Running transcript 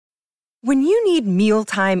When you need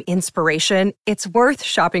mealtime inspiration, it's worth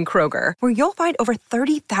shopping Kroger, where you'll find over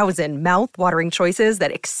 30,000 mouth-watering choices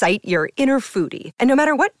that excite your inner foodie. And no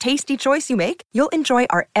matter what tasty choice you make, you'll enjoy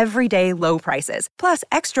our everyday low prices, plus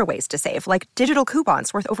extra ways to save, like digital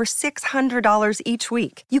coupons worth over $600 each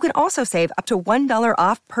week. You can also save up to $1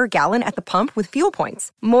 off per gallon at the pump with fuel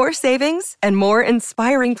points. More savings and more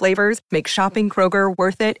inspiring flavors make shopping Kroger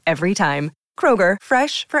worth it every time. Kroger,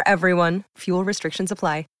 fresh for everyone. Fuel restrictions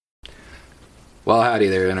apply. Well, howdy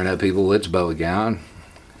there, Internet people. It's Bo again.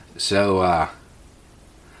 So,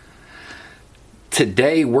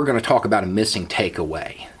 today we're going to talk about a missing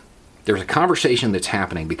takeaway. There's a conversation that's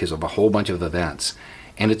happening because of a whole bunch of events,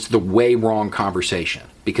 and it's the way wrong conversation.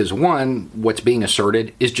 Because one, what's being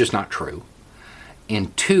asserted is just not true.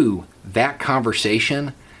 And two, that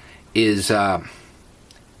conversation is,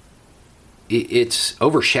 it's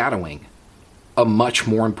overshadowing a much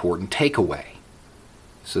more important takeaway.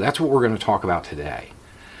 So that's what we're going to talk about today.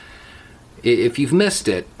 If you've missed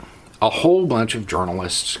it, a whole bunch of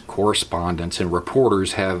journalists, correspondents, and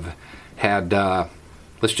reporters have had,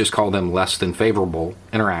 let's just call them less than favorable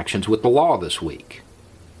interactions with the law this week.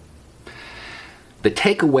 The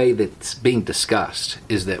takeaway that's being discussed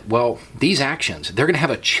is that, well, these actions, they're going to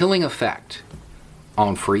have a chilling effect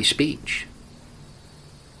on free speech.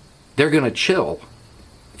 They're going to chill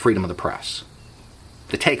freedom of the press.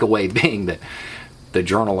 The takeaway being that the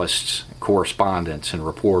journalists, correspondents, and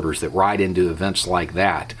reporters that ride into events like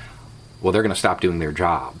that, well, they're going to stop doing their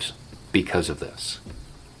jobs because of this.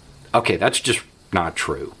 Okay, that's just not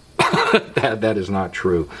true. that is not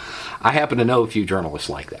true. I happen to know a few journalists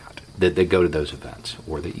like that go to those events,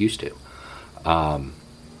 or that used to.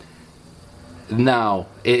 No,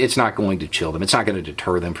 it's not going to chill them. It's not going to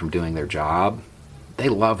deter them from doing their job. They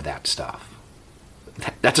love that stuff.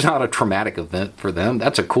 That's not a traumatic event for them.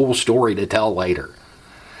 That's a cool story to tell later.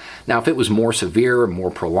 Now, if it was more severe,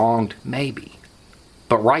 more prolonged, maybe.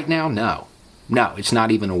 But right now, no. No, it's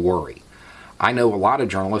not even a worry. I know a lot of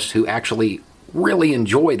journalists who actually really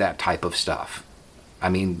enjoy that type of stuff. I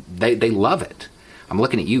mean, they love it. I'm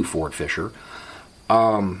looking at you, Ford Fisher.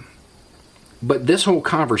 But this whole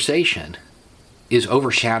conversation is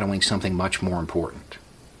overshadowing something much more important.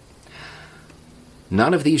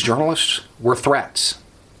 None of these journalists were threats.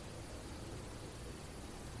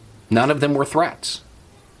 None of them were threats.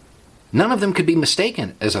 None of them could be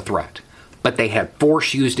mistaken as a threat, but they had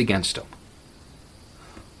force used against them.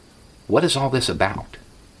 What is all this about?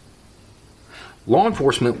 Law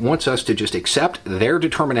enforcement wants us to just accept their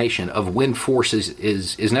determination of when force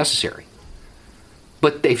is necessary.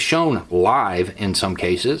 But they've shown live, in some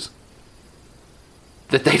cases,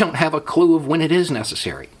 that they don't have a clue of when it is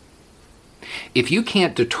necessary. If you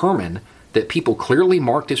can't determine that people clearly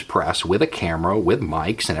marked as press with a camera, with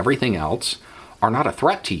mics, and everything else are not a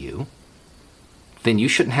threat to you, then you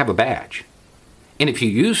shouldn't have a badge. And if you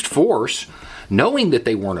used force, knowing that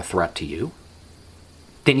they weren't a threat to you,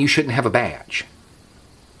 then you shouldn't have a badge.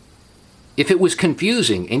 If it was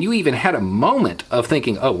confusing and you even had a moment of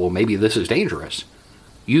thinking, oh, well, maybe this is dangerous,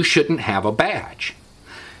 you shouldn't have a badge.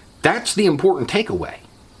 That's the important takeaway.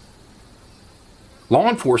 Law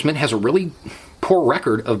enforcement has a really poor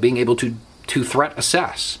record of being able to threat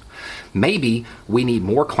assess. Maybe we need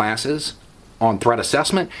more classes on threat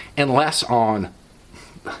assessment and less on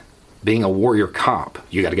being a warrior cop.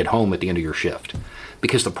 You got to get home at the end of your shift.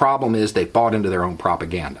 Because the problem is they bought into their own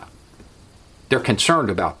propaganda. They're concerned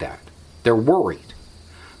about that. They're worried.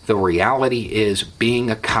 The reality is being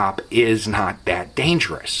a cop is not that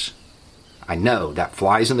dangerous. I know that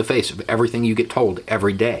flies in the face of everything you get told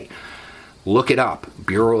every day. Look it up,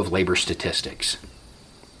 Bureau of Labor Statistics.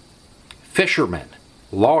 Fishermen,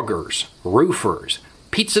 loggers, roofers,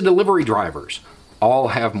 pizza delivery drivers, all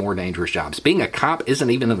have more dangerous jobs. Being a cop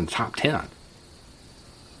isn't even in the top 10.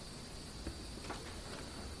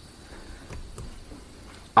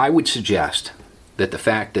 I would suggest that the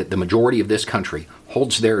fact that the majority of this country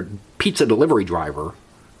holds their pizza delivery driver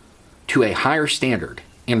to a higher standard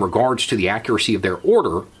in regards to the accuracy of their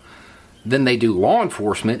order than they do law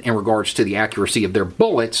enforcement in regards to the accuracy of their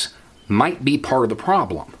bullets might be part of the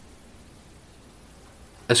problem.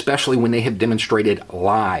 Especially when they have demonstrated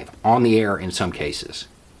live, on the air in some cases,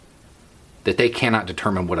 that they cannot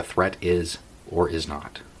determine what a threat is or is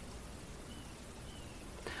not.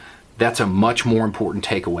 That's a much more important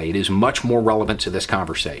takeaway. It is much more relevant to this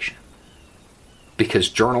conversation. Because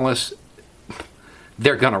journalists,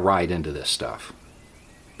 they're going to ride into this stuff.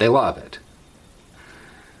 They love it.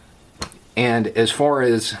 And as far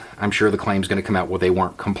as, I'm sure the claim's going to come out, well, they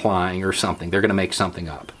weren't complying or something. They're going to make something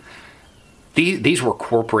up. These were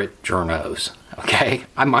corporate journos, okay?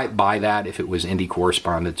 I might buy that if it was indie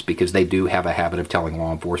correspondents, because they do have a habit of telling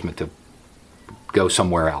law enforcement to go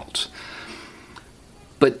somewhere else.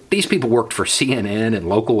 But these people worked for CNN and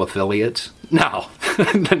local affiliates. No,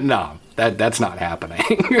 no, that's not happening.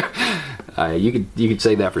 You could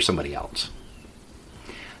say that for somebody else.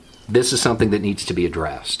 This is something that needs to be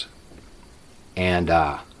addressed, and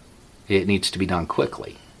it needs to be done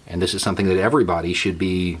quickly. And this is something that everybody should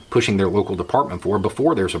be pushing their local department for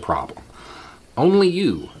before there's a problem. Only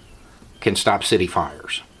you can stop city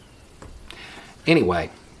fires. Anyway,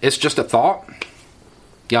 it's just a thought.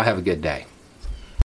 Y'all have a good day.